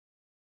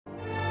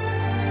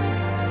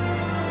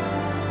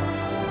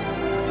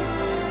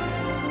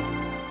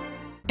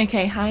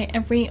Okay, hi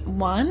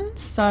everyone.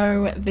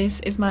 So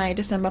this is my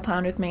December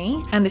plan with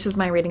me, and this is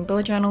my reading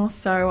bullet journal.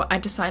 So I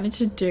decided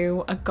to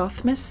do a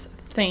gothmas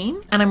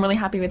theme, and I'm really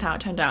happy with how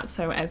it turned out.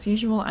 So as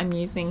usual, I'm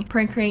using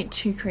Procreate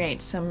to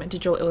create some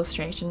digital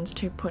illustrations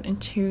to put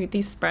into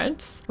these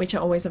spreads, which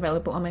are always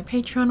available on my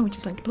Patreon, which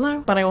is linked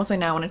below. But I also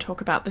now want to talk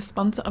about the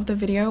sponsor of the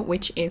video,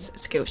 which is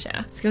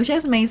Skillshare. Skillshare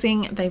is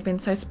amazing. They've been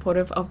so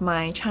supportive of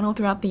my channel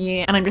throughout the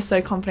year, and I'm just so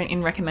confident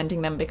in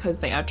recommending them because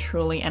they are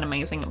truly an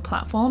amazing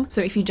platform. So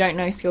if you don't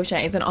know,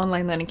 Skillshare is an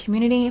online learning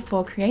community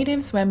for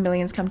creatives where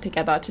millions come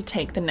together to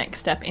take the next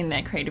step in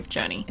their creative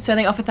journey. So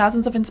they offer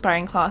thousands of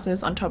inspiring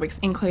classes on topics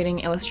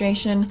including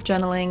illustration,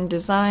 journaling,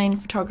 design,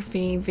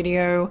 photography,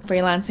 video,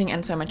 freelancing,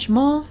 and so much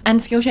more. And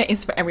Skillshare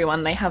is for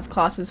everyone. They have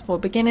classes for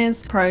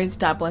beginners, pros,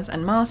 dabblers,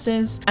 and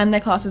masters, and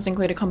their classes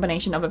include a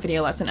combination of a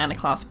video lesson and a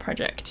class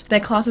project. Their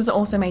classes are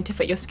also made to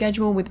fit your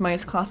schedule, with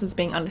most classes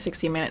being under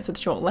 60 minutes with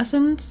short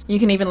lessons. You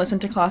can even listen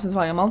to classes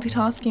while you're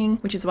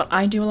multitasking, which is what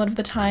I do a lot of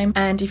the time.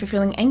 And if you're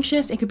feeling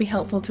anxious, it could be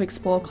helpful to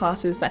explore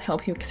classes that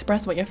help you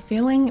express what you're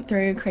feeling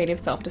through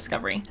creative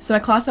self-discovery. So a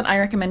class that I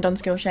recommend on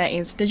Skillshare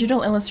is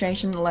Digital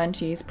Illustration Learn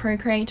to Use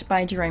Procreate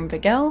by Jerome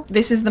Vigel.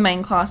 This is the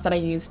main class that I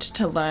used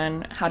to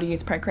learn how to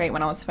use Procreate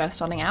when I was first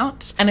starting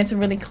out, and it's a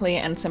really clear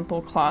and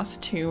simple class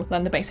to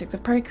learn the basics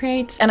of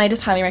Procreate, and I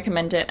just highly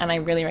recommend it, and I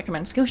really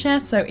recommend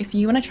Skillshare. So if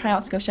you want to try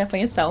out Skillshare for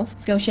yourself,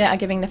 Skillshare are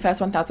giving the first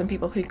 1,000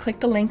 people who click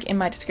the link in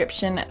my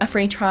description a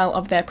free trial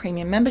of their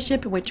premium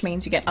membership, which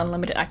means you get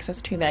unlimited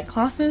access to their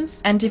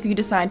classes. And if you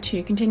decide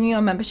to continue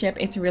your membership,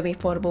 it's really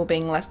affordable,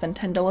 being less than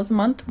 $10 a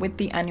month with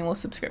the annual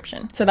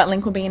subscription. So that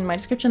link will be in my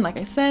description, like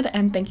I said,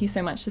 and thank you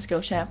so much to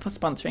Skillshare for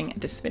sponsoring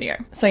this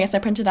video. So yes, I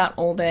printed out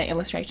all the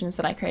illustrations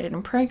that I created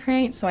in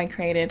Procreate. So I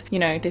created, you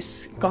know,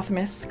 this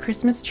gothmas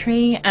Christmas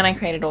tree, and I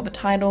created all the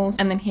titles.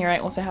 And then here I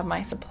also have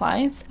my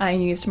supplies. I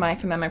used my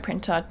memo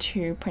printer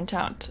to print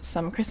out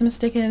some Christmas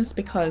stickers,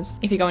 because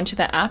if you go into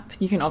the app,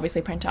 you can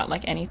obviously print out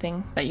like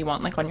anything that you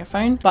want, like on your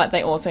phone, but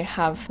they also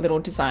have little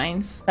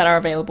designs that are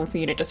available for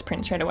you to just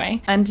print straight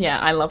away. And yeah,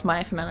 I love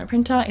my memo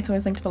printer. It's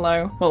always linked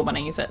below, well, when I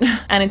use it.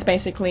 And it's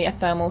basically a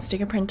thermal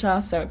sticker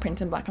printer, so it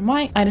prints in black and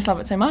white. I just love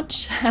it so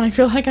much, and I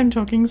feel like I'm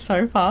talking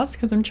so fast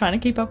because I'm trying to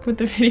keep up with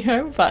the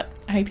video, but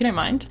I hope you don't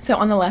mind. So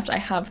on the left, I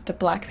have the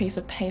black piece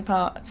of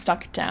paper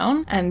stuck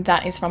down, and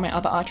that is from my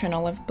other Archer and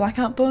Olive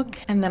blackout book.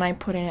 And then I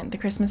put in the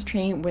Christmas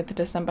tree with the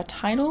December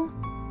title.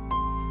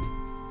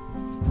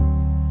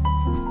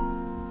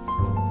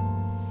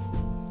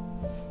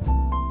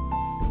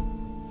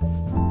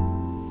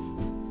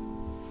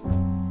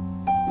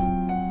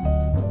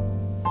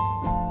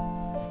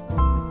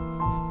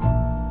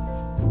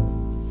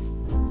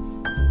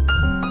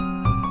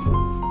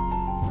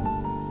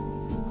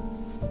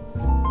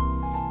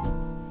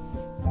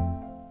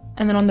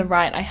 And then on the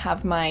right, I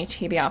have my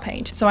TBR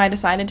page. So I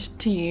decided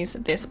to use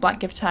this black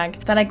gift tag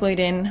that I glued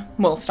in,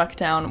 well, stuck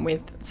down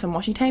with some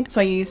washi tape.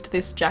 So I used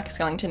this Jack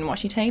Skellington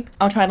washi tape.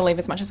 I'll try to leave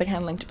as much as I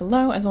can linked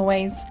below, as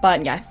always.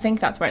 But yeah, I think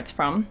that's where it's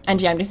from.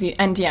 And yeah,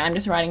 I'm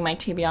just writing my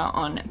TBR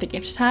on the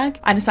gift tag.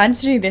 I decided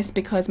to do this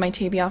because my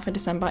TBR for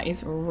December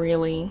is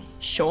really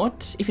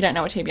short. If you don't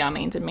know what TBR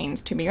means, it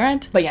means to be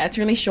read. But yeah, it's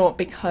really short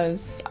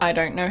because I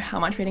don't know how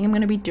much reading I'm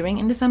going to be doing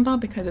in December,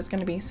 because it's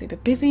going to be super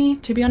busy.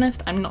 To be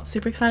honest, I'm not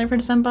super excited for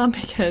December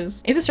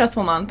because it's a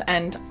stressful month,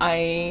 and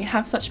I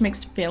have such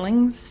mixed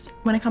feelings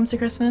when it comes to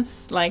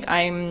Christmas. Like,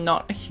 I'm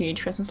not a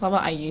huge Christmas lover.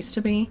 I used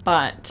to be,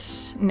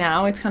 but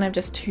now it's kind of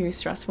just too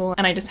stressful,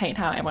 and I just hate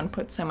how everyone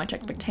puts so much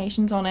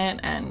expectations on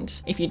it, and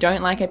if you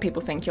don't like it, people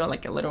think you're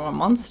like a literal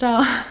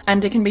monster,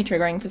 and it can be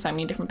triggering for so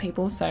many different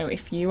people. So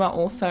if you are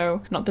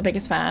also not the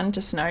biggest fan,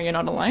 just know you're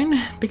not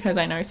alone, because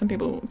I know some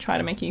people try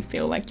to make you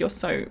feel like you're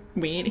so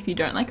weird if you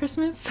don't like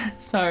Christmas.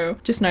 So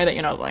just know that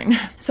you're not alone.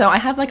 So I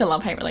have like a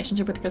love-hate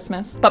relationship with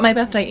Christmas, but my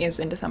birthday is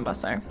in December,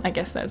 so I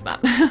guess there's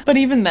that. But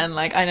even then,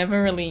 like, I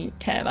never really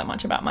care that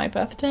much about my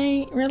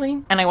birthday,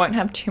 really, and I won't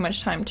have too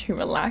much time to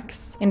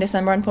relax in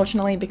December,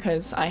 unfortunately,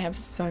 because I have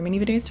so many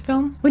videos to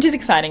film, which is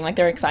exciting. Like,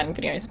 they're exciting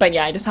videos, but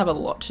yeah, I just have a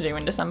lot to do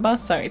in December,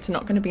 so it's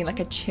not going to be like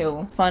a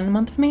chill fun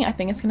month for me. I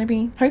think it's going to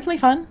be hopefully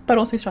fun, but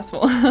also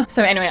stressful.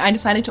 So anyway, I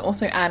decided to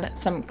also add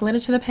some glitter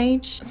to the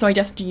page, so I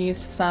just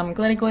used some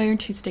glitter glue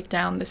to stick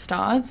down the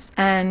stars,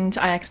 and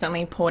I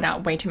accidentally poured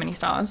out way too many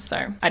stars,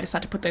 so I just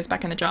had to put those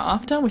back in the jar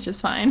after, which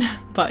is fine.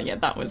 But yeah,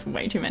 that was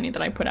way too many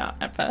that I put out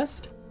at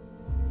first.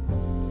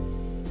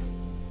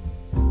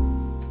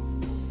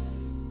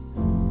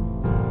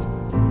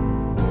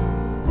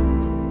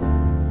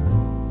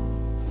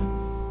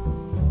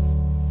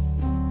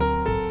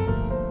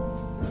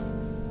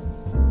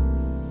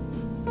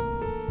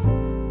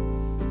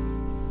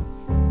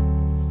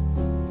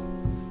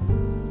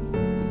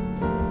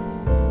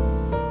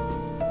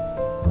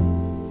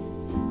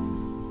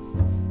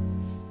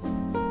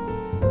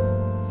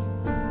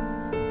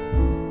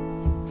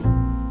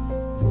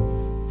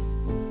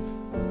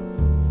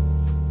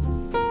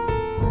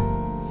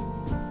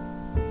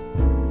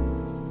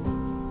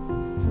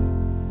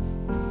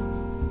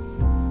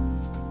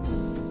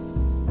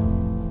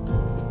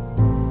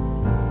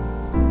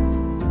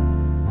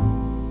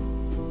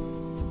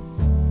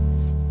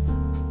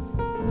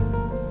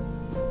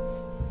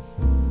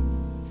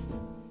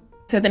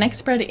 So the next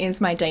spread is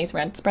my days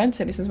read spread.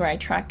 So this is where I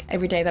track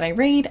every day that I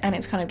read, and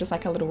it's kind of just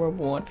like a little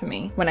reward for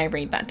me when I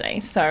read that day.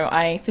 So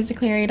I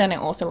physically read and I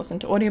also listen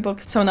to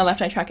audiobooks. So on the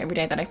left I track every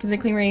day that I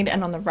physically read,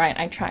 and on the right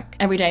I track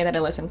every day that I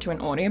listen to an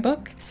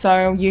audiobook.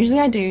 So usually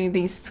I do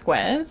these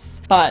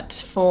squares, but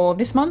for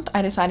this month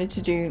I decided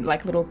to do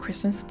like little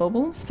Christmas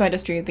baubles. So I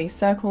just drew these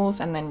circles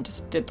and then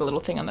just did the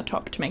little thing on the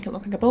top to make it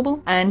look like a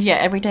bauble. And yeah,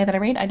 every day that I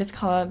read I just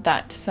color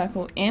that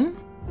circle in.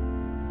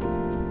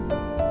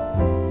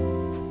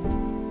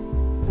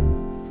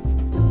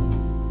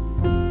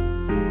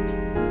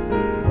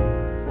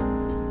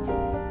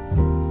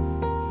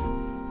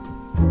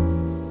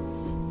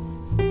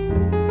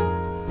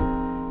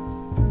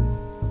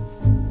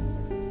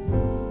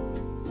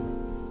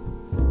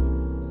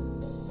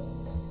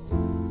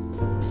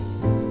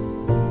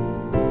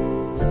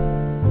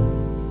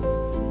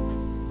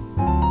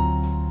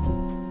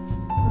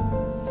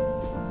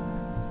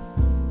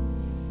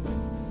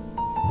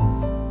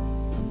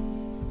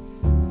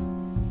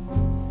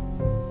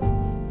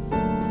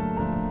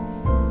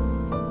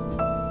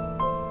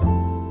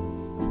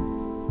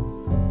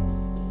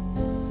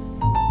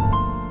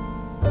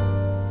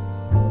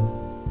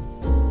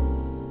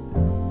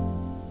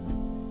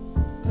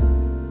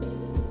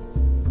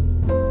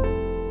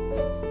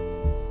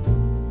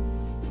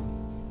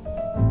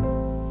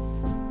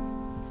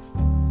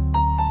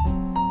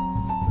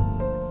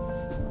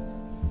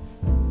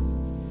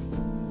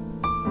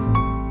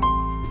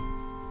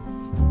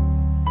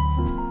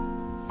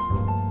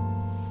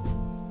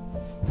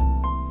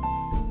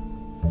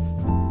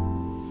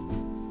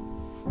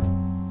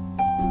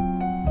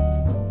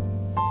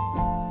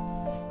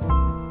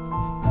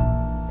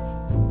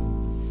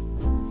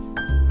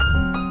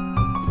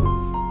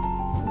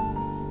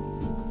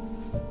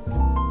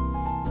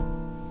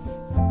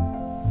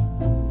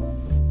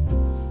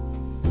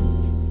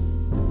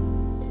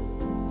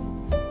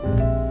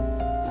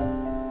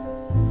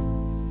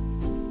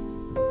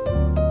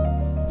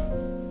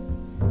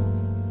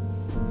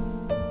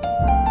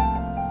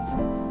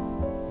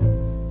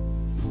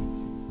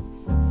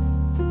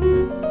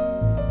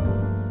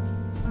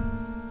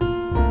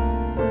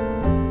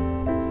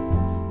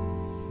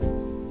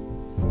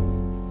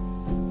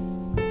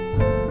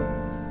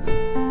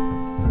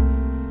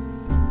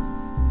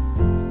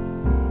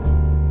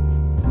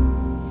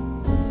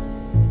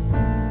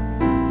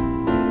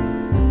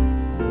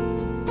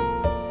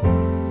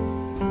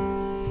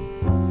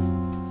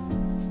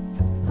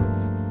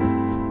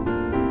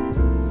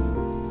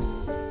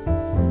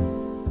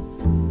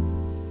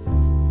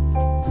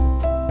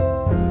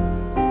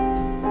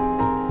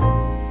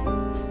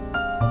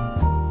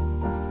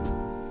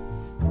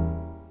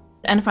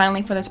 And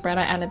finally for the spread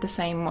I added the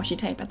same washi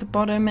tape at the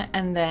bottom,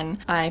 and then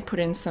I put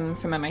in some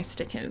Memo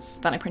stickers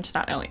that I printed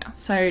out earlier.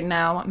 So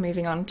now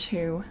moving on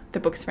to the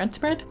books read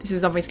spread. This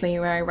is obviously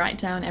where I write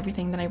down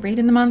everything that I read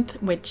in the month,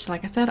 which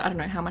like I said, I don't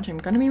know how much I'm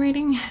going to be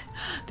reading.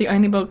 The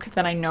only book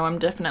that I know I'm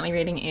definitely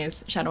reading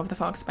is Shadow of the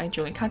Fox by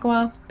Julie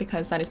Kagawa,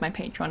 because that is my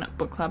Patreon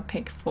book club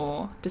pick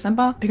for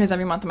December, because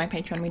every month on my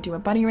Patreon we do a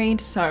buddy read.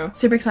 So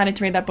super excited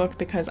to read that book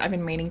because I've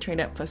been meaning to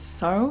read it for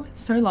so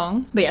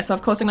long. But yeah, so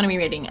of course I'm going to be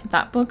reading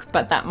that book,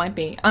 but that might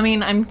be, I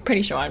mean, I'm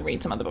pretty sure I'd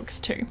read some other books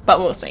too, but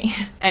we'll see.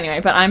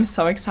 Anyway, but I'm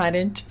so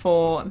excited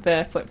for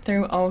the flip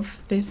through of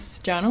this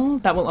journal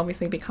that will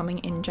obviously be coming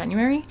in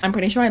January. I'm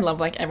pretty sure I love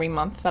like every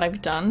month that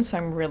I've done, so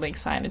I'm really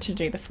excited to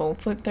do the full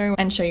flip through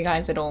and show you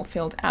guys it all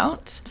filled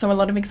out. So a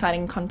lot of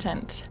exciting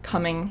content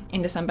coming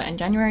in December and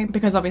January,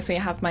 because obviously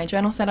I have my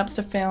journal setups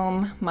to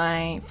film,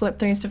 my flip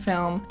throughs to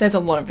film. There's a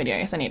lot of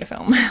videos I need to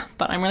film,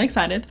 but I'm really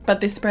excited. But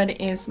this spread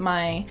is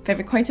my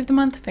favorite quotes of the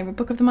month, favorite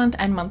book of the month,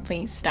 and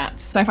monthly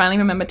stats. So I finally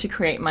remembered to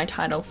create my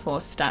title for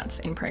stats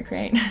in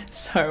Procreate.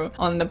 So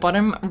on the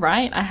bottom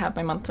right I have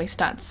my monthly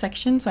stats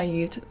section, so I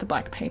used the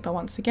black paper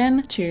once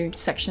again to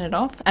section it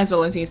off, as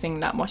well as using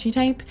that washi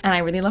tape, and I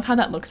really love how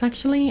that looks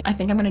actually. I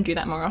think I'm going to do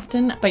that more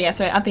often. But yeah,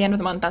 so at the end of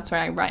the month that's where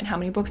I write how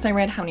many books I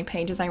read, how many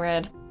pages I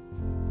read.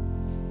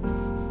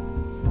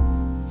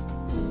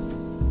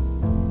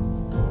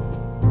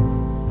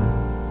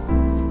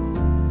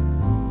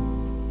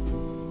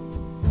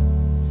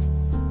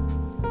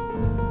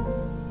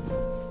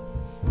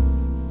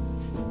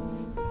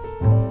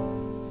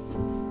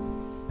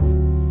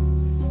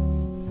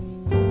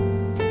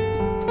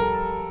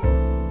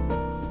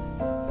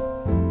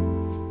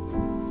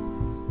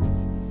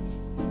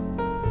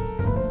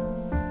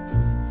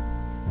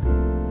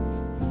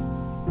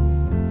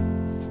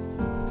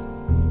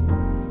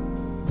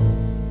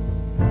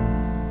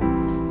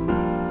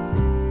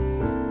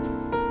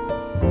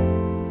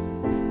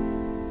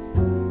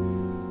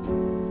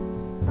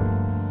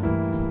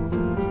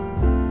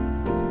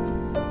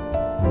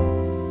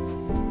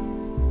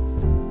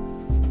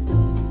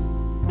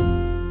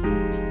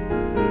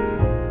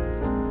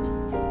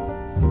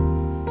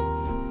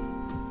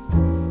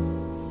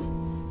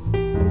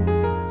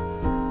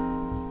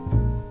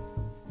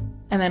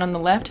 And then on the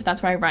left,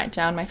 that's where I write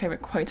down my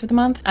favorite quotes of the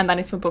month, and that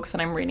is for books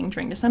that I'm reading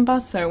during December.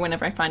 So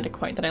whenever I find a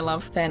quote that I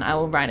love, then I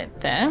will write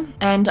it there.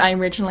 And I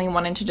originally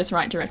wanted to just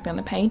write directly on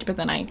the page, but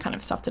then I kind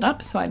of stuffed it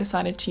up, so I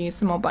decided to use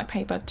some more black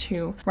paper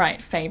to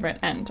write favorite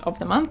and of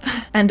the month.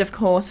 And of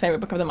course,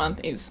 favorite book of the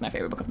month is my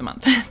favorite book of the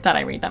month that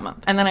I read that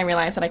month. And then I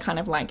realized that I kind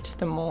of liked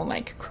the more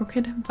like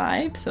crooked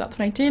vibe, so that's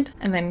what I did,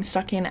 and then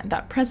stuck in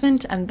that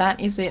present, and that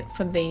is it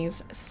for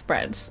these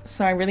spreads.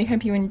 So I really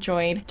hope you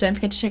enjoyed. Don't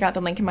forget to check out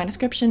the link in my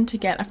description to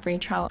get a free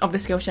trial of the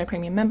Skillshare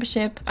Premium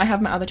membership. I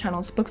have my other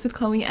channels, Books with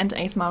Chloe and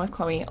ASMR with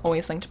Chloe,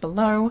 always linked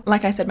below.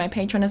 Like I said, my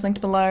Patreon is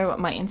linked below,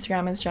 my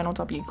Instagram is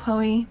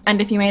journalwithchloe,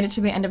 and if you made it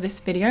to the end of this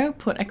video,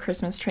 put a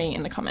Christmas tree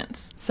in the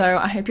comments. So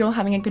I hope you're all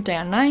having a good day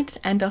or night,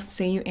 and I'll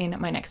see you in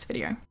my next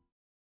video.